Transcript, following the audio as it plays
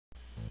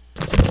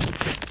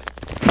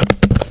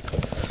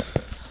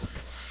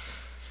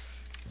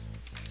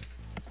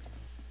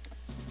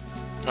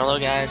Hello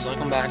guys,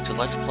 welcome back to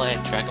Let's Play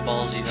Dragon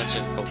Ball Z Let's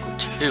Goku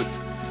 2.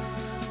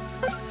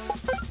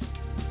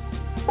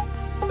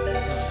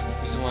 That's the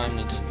reason why I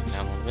need to move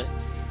down a little bit.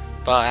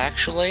 But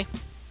actually,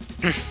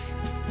 there's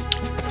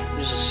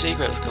a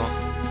secret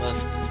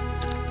with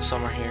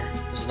Summer here.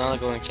 There's another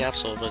golden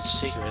capsule, but it's a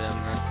secret.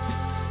 I'm not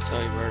tell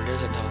you where it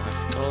is until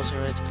I go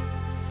to it.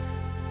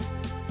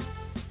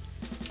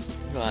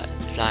 But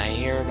it's not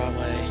here, by the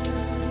way.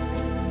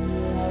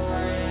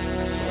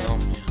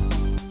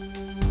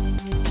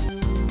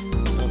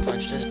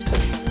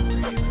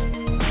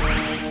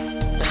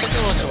 This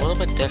something looks a little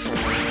bit different.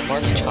 The more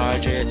you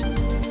charge it,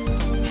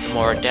 the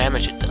more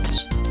damage it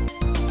does.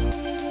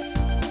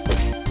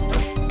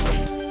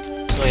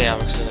 So yeah, it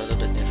looks a little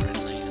bit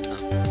differently than the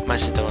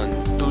Masato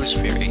and Boost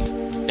Fury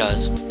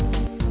does.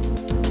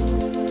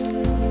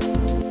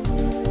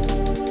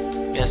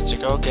 Yes, to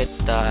go get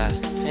the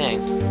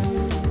thing.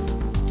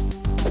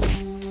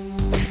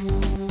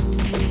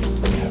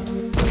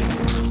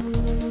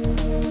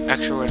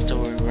 Actually, we're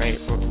still ready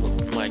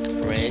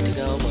to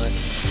go, but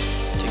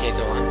to get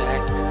going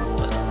back.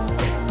 But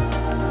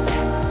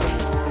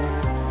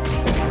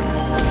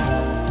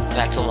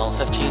that's a level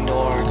 15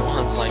 door.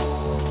 Gohan's like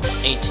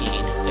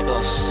 18.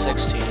 Piccolo's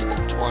 16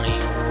 and 20.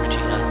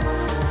 Vegeta.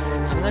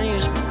 I'm gonna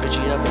use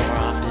Vegeta more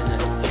often than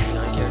maybe I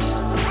care to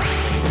something.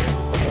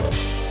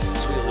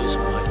 So we lose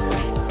some weight.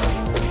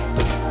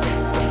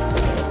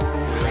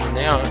 And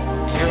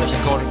here is a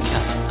golden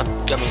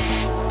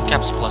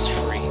capsule plus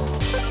free.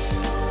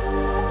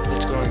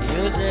 Let's go and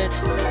use it.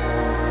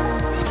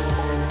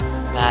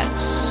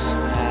 That's,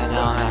 and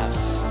I'll have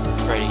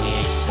 38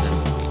 instead of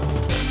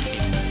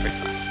 35.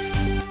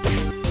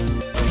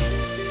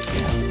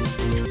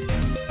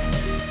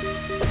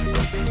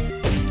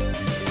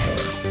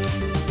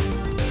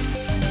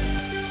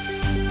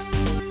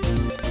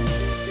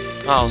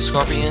 Oh,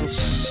 Scorpions,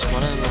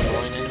 one of them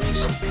annoying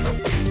enemies.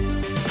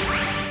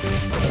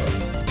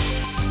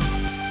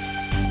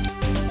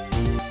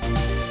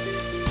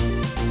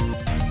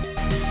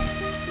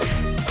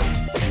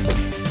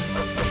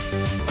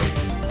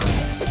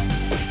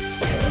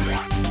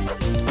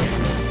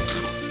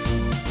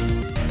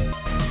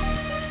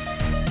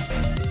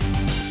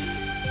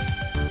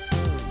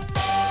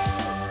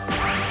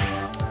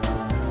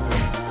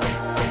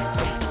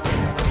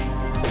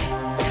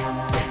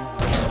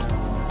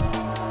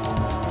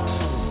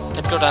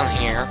 Go down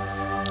here,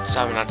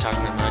 so I'm not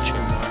talking that much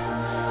anymore.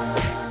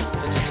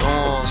 It's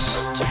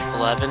almost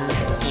 11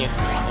 here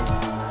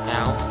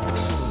now,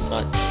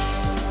 but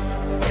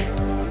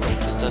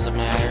this doesn't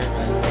matter.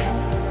 But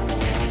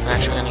I'm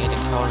actually gonna get a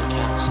golden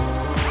capsule.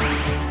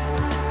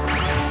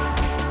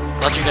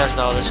 Let you guys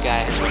know this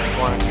guy has been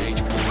 400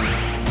 HP.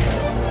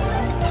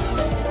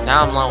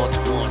 Now I'm level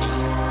 20.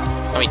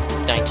 I mean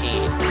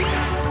 19.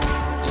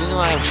 The reason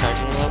why I'm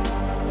charging it up,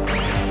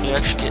 you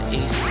actually get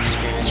easy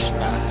experience just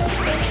by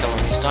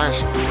killing these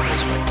dinosaurs.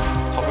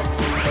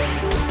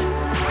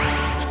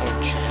 Just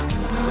gonna check.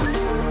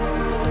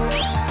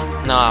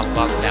 No, I'm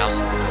about 1,000.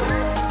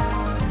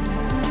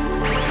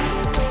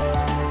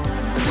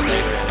 That's a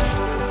big rate.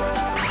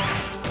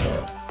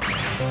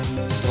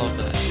 Just look at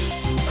that.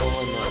 All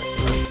in my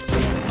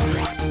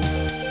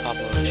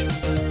population.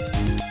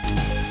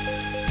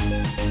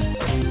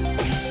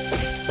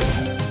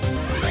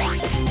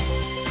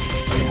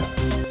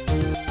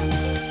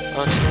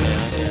 Oh, it's okay.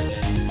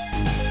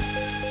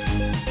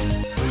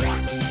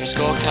 Here's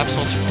gold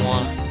capsule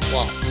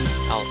 12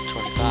 out of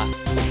 25.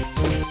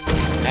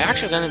 I'm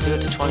actually gonna do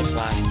it to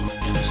 25.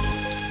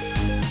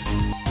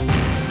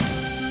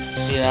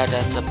 See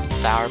that's a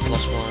power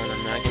plus 1.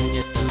 I'm not gonna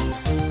get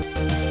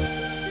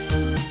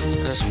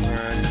this one.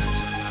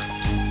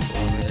 Go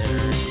over there,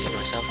 get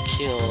myself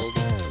killed.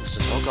 This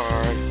is no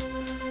guard.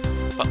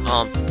 But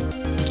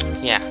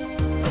yeah.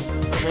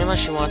 Pretty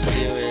much you want to do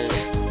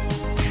is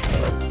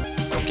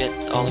get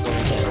all the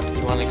golden capsules.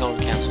 You want the golden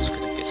capsules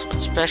because it gets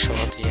something special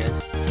at the end.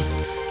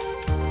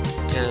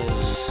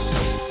 Because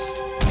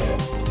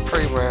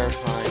pretty rare to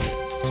find,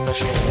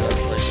 especially in other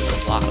places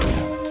like block.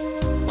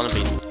 Want to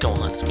be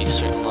Gohan to be a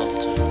certain level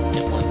to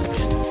get one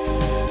again.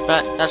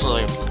 But that's a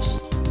little place.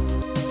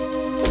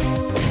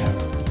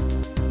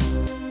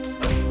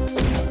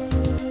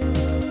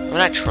 I'm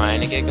not trying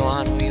to get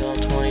Gohan to be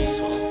level 20 as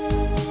well.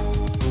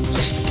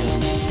 Just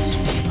because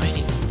he's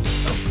fighting.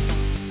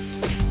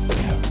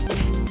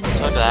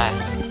 So like that.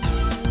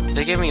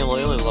 They gave me a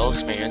really low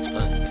experience,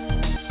 but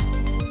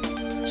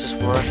it's just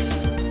worth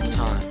the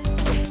time.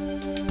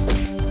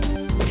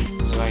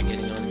 So I'm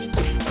getting on me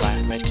the black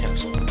med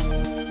capsule.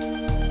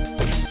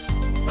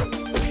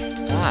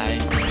 Die.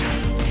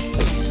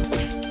 Jeez.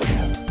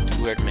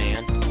 Weird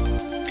man.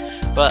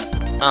 But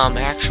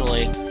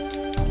actually,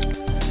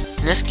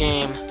 in this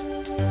game,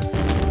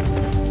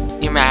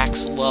 your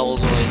max level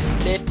is only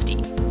 50.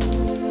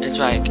 It's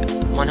like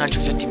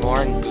 150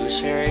 more in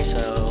Boost Fairy,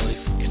 so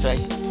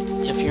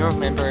if you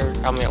remember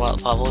how many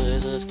level it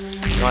is,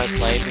 you already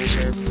played Boost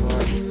Fairy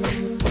before,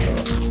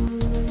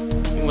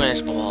 you win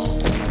his ball.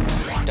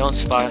 Don't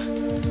spoil.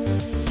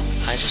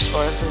 I just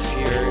spoiled for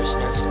viewers.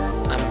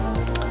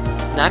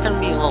 Not gonna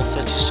be level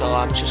 50, so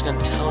I'm just gonna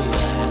tell you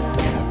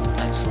that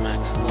that's the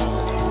max level.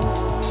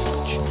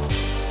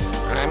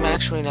 I'm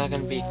actually not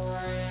gonna be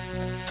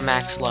a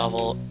max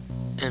level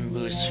in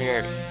boost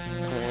here.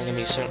 I'm only gonna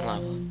be a certain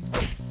level.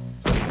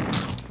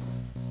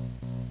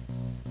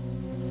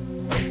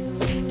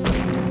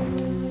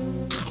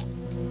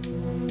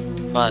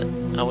 But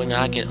I would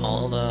not get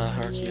all the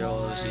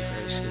Hercules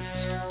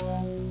versions.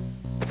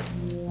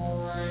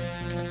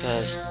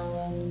 Because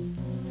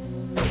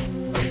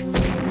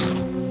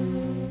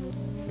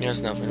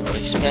there's nothing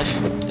really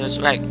special. There's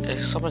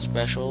something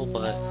special,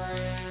 but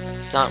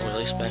it's not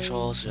really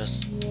special. It's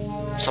just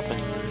something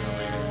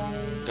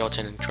later.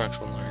 Goten and Trunks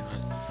will learn.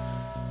 But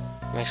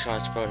next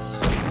card's part of the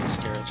next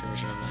character,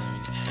 which I'm not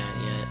even at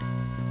yet.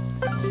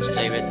 Let's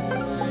save it.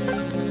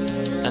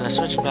 And I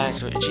switched back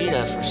to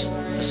Vegeta for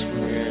this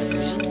weird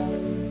reason.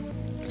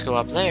 Let's go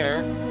up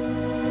there.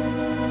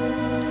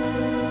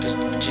 Because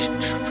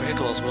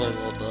Piccolo's really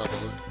low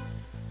leveled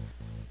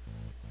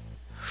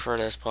for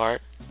this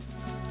part.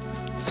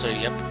 So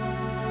yep,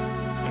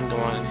 I'm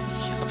going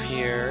up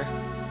here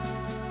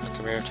with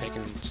the rare thing.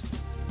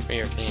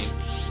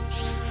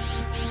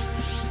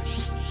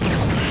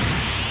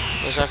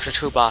 There's actually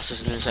 2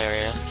 bosses in this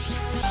area.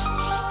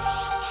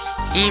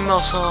 Emo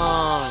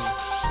song.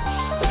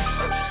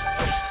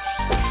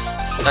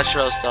 That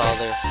shows the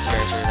other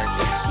character that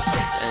gets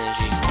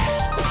energy.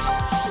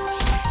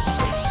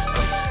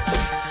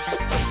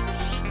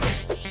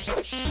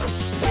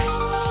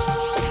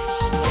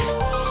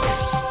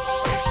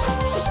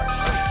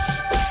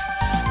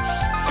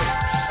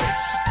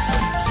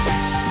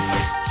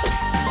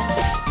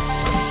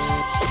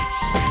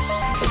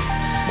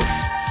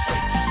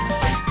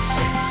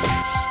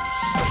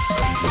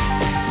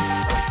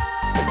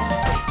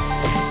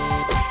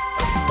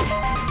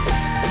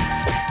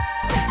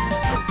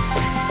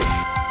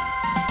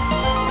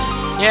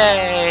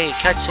 Yay!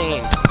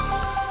 Cutscene!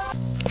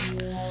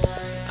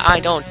 I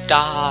don't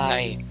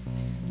die!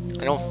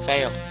 I don't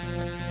fail.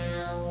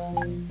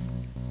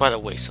 What a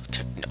waste of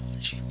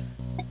technology.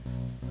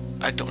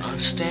 I don't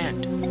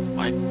understand.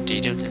 Why they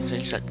do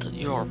things that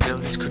your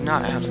abilities could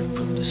not have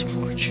improved this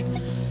much.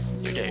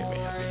 Your day may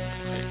have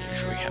been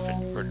if we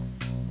haven't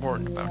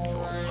warned about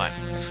your life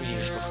for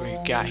years before you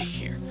got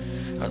here.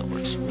 In other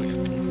words, we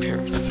have been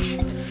impaired.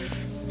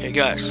 Hey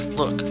guys,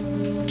 look.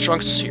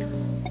 Trunks is here.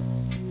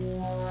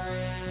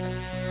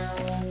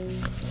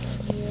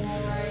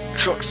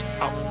 Trunks,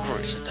 where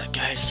is it? That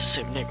guy has the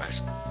same name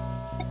as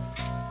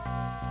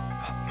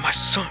my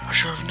son. I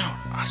should have known.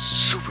 A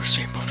Super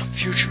Saiyan about the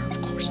future,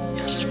 of course. He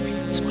has to be.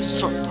 It's my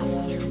son.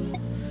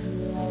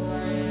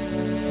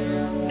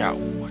 Now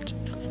what?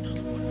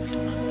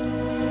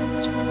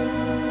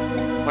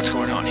 What's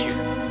going on here?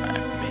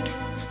 I've made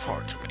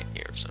far too many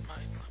errors in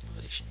my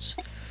calculations.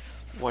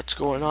 What's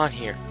going on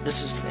here?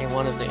 This is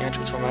one of the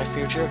androids for my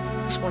future.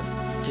 This one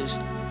is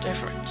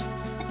different.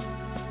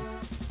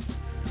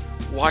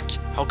 What?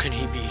 How can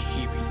he be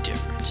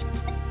different?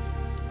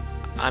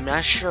 I'm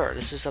not sure.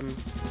 This is a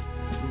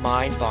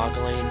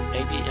mind-boggling.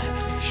 Maybe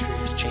history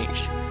has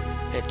changed.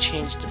 It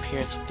changed the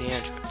appearance of the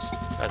androids.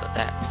 Rather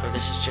that, or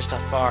this is just a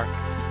far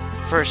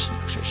first.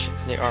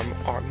 There are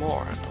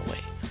more on the way.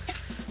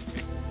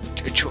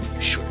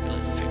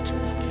 Short-lived victim.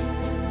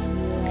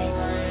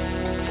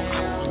 For I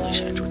will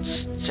unleash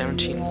androids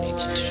 17 and 18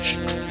 to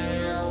destroy.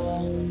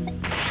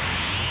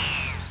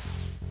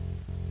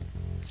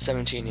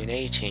 17 and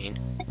 18.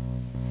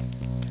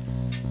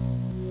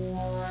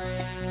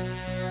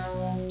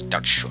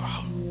 Not sure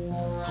how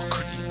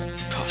could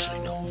you possibly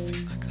know a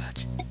thing like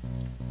that?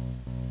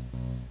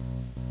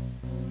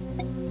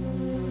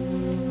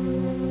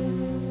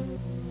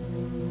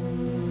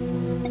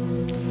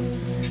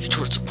 You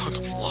told us a punk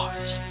of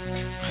lies.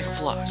 Punk of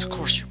lies, of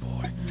course you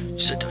boy. You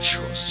said that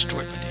Shiro was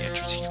destroyed by the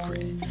androids he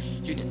created.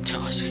 You didn't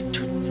tell us he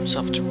turned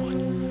himself to one.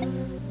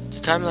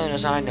 The timeline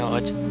as I know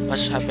it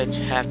must have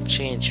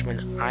changed when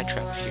I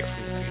traveled here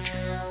from the future.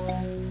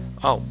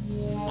 Oh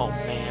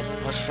man,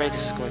 I was afraid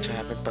this is going to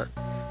happen, but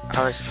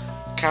I was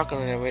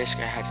calculating the risk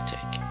I had to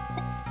take.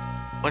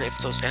 What if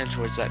those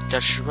androids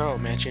that Shiro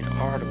mentioned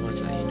are the ones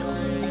that you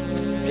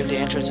know? Give the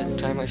androids any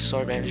time like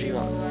absorb energy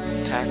while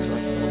attacks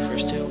like the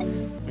first 2?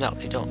 No,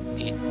 they don't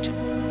need to.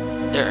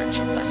 Their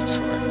energy lasts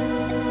for it.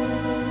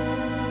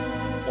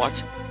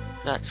 What?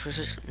 That's for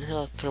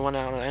 1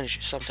 hour of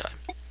energy sometime.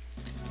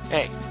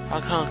 Hey,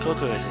 how come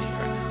Goku isn't here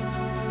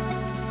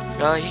right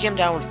now? He came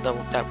down with that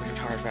weird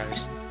heart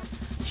virus.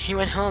 He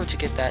went home to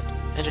get that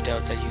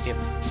antidote that you give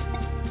him.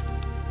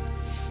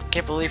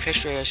 Can't believe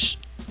history has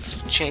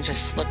changed and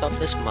slipped up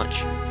this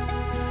much.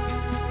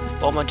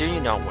 Bulma, do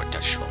you know what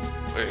that show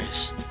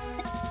is?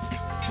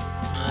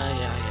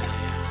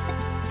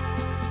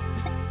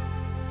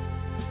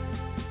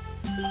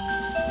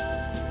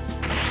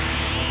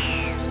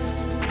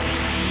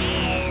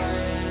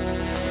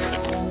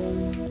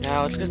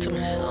 Now let's get to the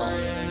hill.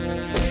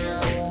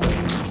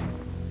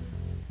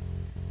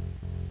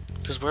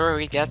 Because where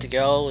we got to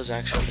go is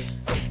actually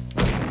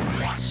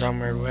some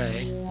weird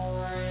way.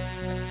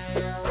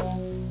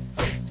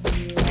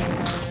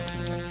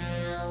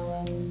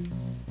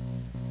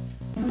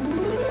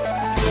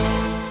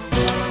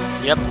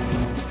 Yep.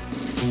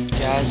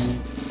 Guys.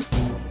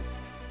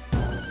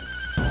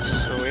 This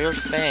is a weird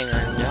thing I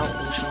don't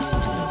usually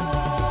do.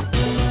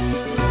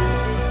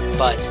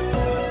 But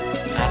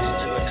I have to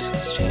do this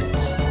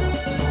chance.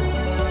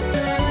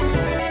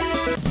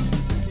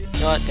 You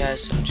know what,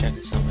 guys? I'm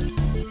checking something.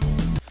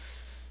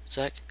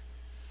 Sec.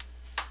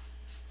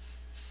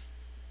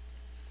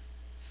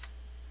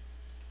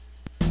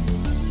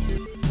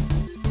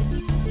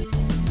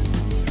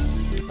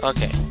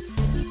 Okay.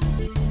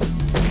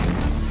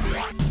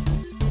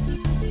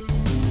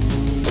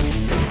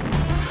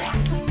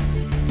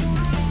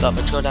 But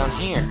let's go down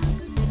here.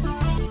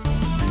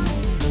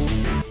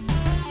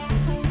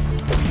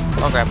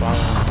 I'll grab all of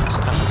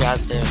them. I forgot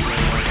they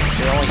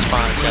only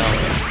spawn, so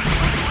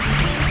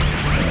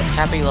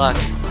happy luck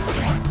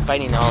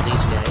fighting all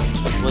these guys.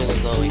 Really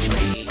low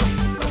HP.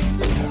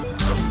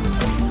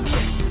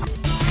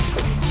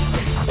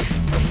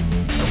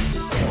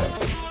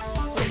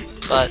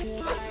 But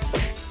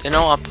there are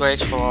no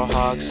upgrades for all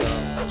hogs, so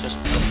just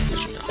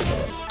let you know.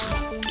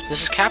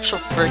 This is capsule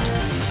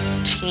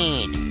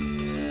 13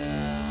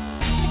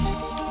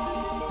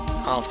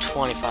 of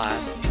 25.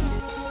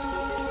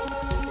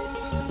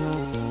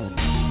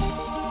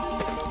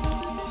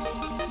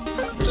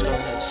 We're just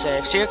going to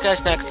save. See you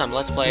guys next time.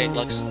 Let's play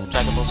Dragon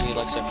Ball Z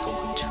Let's Save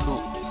Goku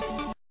 2.